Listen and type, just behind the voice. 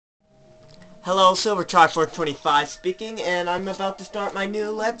Hello, SilverChalk425 speaking, and I'm about to start my new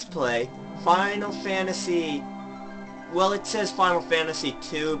Let's Play, Final Fantasy... Well, it says Final Fantasy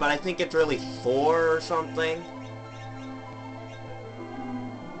 2, but I think it's really 4 or something.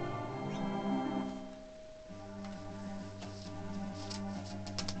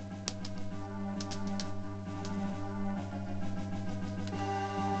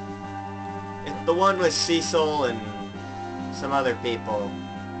 It's the one with Cecil and some other people.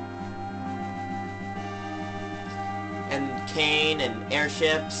 And Kane and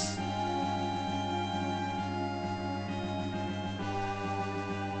airships.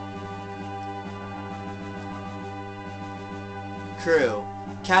 Crew.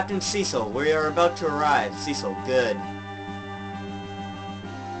 Captain Cecil, we are about to arrive. Cecil, good.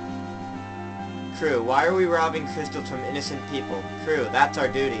 Crew, why are we robbing crystals from innocent people? Crew, that's our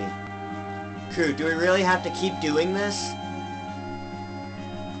duty. Crew, do we really have to keep doing this?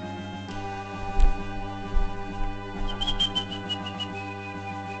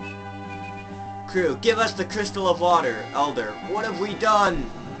 Crew, give us the crystal of water. Elder, what have we done?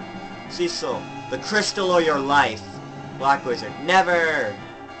 Cecil, the crystal or your life. Black Wizard, never!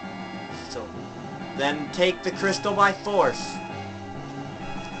 So, then take the crystal by force.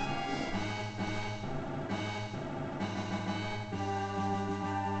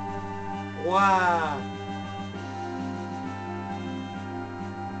 Wow!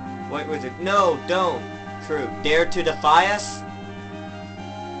 White Wizard, no, don't! Crew, dare to defy us?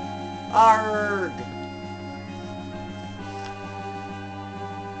 Arrgh!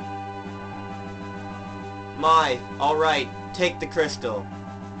 Alright, take the crystal.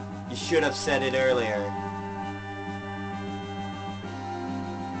 You should have said it earlier.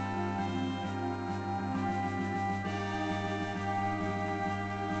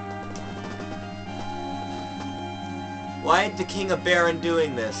 Why is the King of Baron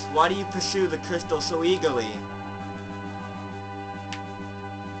doing this? Why do you pursue the crystal so eagerly?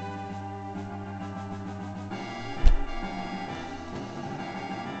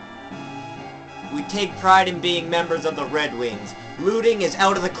 We take pride in being members of the Red Wings. Looting is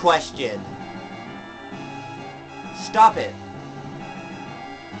out of the question. Stop it.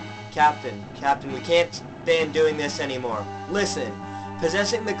 Captain, we can't stand doing this anymore. Listen,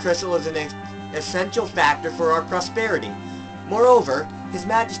 possessing the crystal is an essential factor for our prosperity. Moreover, His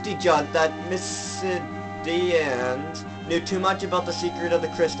Majesty judged that Miss Diane knew too much about the secret of the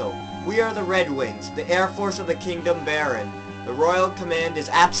crystal. We are the Red Wings, the Air Force of the Kingdom Baron. The royal command is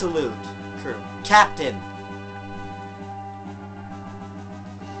absolute. Crew. Captain!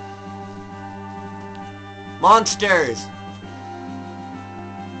 Monsters!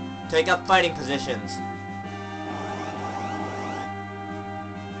 Take up fighting positions.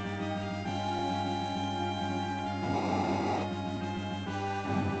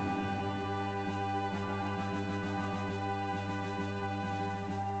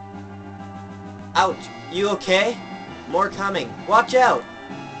 Ouch! You okay? More coming. Watch out!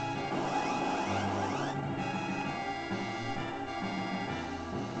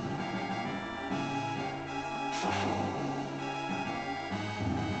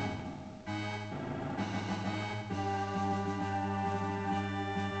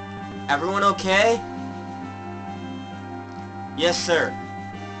 Everyone okay? Yes, sir.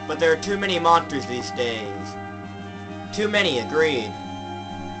 But there are too many monsters these days. Too many, agreed.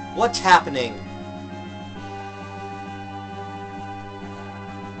 What's happening?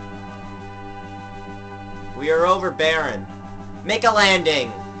 We are over Baron. Make a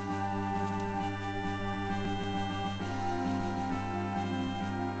landing!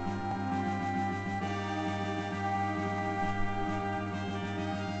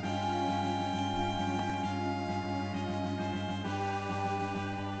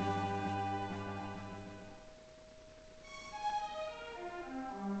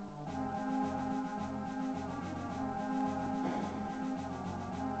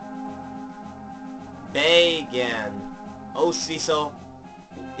 Begin. Oh, Cecil,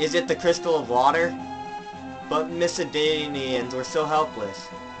 is it the crystal of water? But Miscellaneans were so helpless.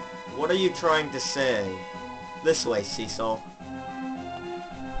 What are you trying to say? This way, Cecil.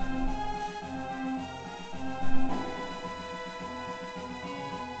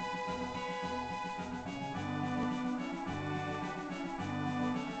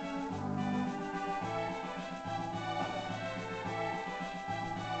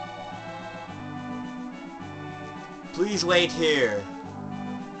 Please wait here.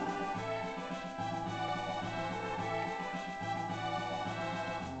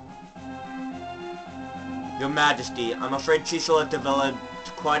 Your Majesty, I'm afraid Cecil has developed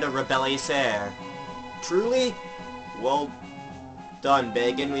quite a rebellious air. Truly? Well, Done,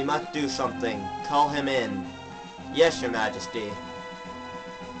 Bagan. We must do something. Call him in. Yes, Your Majesty.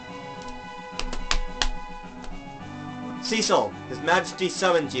 Cecil, His Majesty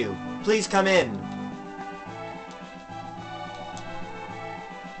summons you. Please come in.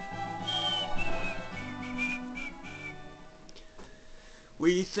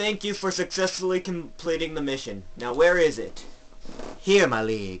 We thank you for successfully completing the mission. Now where is it? Here, my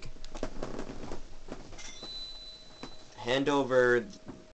liege. Hand over